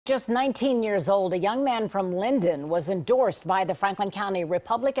Just 19 years old, a young man from Linden was endorsed by the Franklin County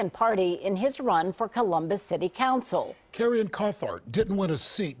Republican Party in his run for Columbus City Council. Carrion Cawthart didn't win a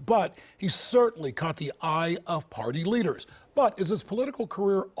seat, but he certainly caught the eye of party leaders. But is his political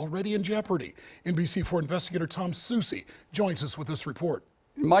career already in jeopardy? NBC4 investigator Tom Soucy joins us with this report.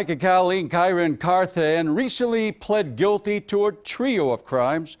 Micah Colleen Carrion Cawthart recently pled guilty to a trio of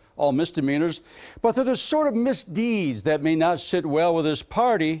crimes, all misdemeanors, but they're the sort of misdeeds that may not sit well with his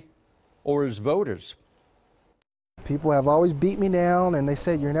party or his voters. People have always beat me down and they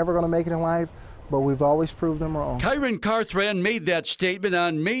said you're never going to make it in life, but we've always proved them wrong. Carrion Cawthart made that statement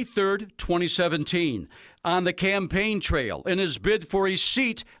on May 3rd, 2017, on the campaign trail in his bid for a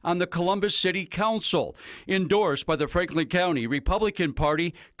seat on the Columbus City Council. Endorsed by the Franklin County Republican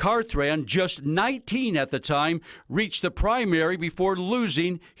Party, Cawthart, just 19 at the time, reached the primary before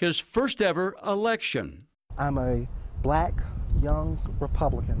losing his first ever election. I'm a black, young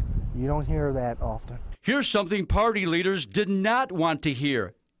Republican. You don't hear that often. Here's something party leaders did not want to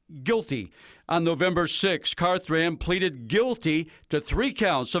hear. Guilty. On November 6, Cawthart pleaded guilty to 3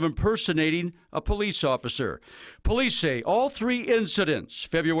 counts of impersonating a police officer. Police say all 3 incidents,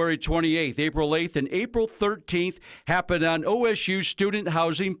 February 28th, April 8th, and April 13th, happened on OSU student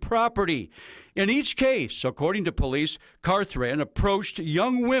housing property. In each case, according to police, Cawthart approached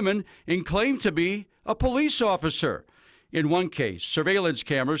young women and claimed to be a police officer. In one case, surveillance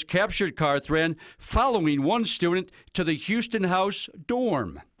cameras captured Cawthart following one student to the Houston House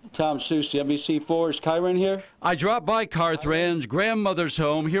dorm. Tom Soucy, NBC4. Is Carrion here? I dropped by Cawthart's grandmother's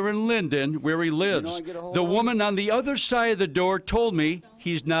home here in Linden, where he lives. The woman on the other side of the door told me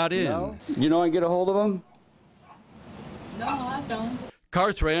he's not in. No? You know I can get a hold of him? No, I don't.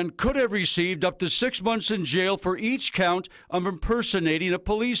 Cawthart could have received up to 6 months in jail for each count of impersonating a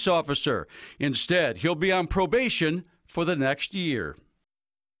police officer. Instead, he'll be on probation for the next year.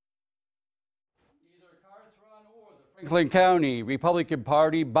 Neither Cawthart or the Franklin County Republican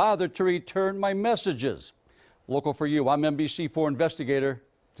Party bothered to return my messages. Local for you, I'm NBC4 investigator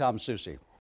Tom Soucy.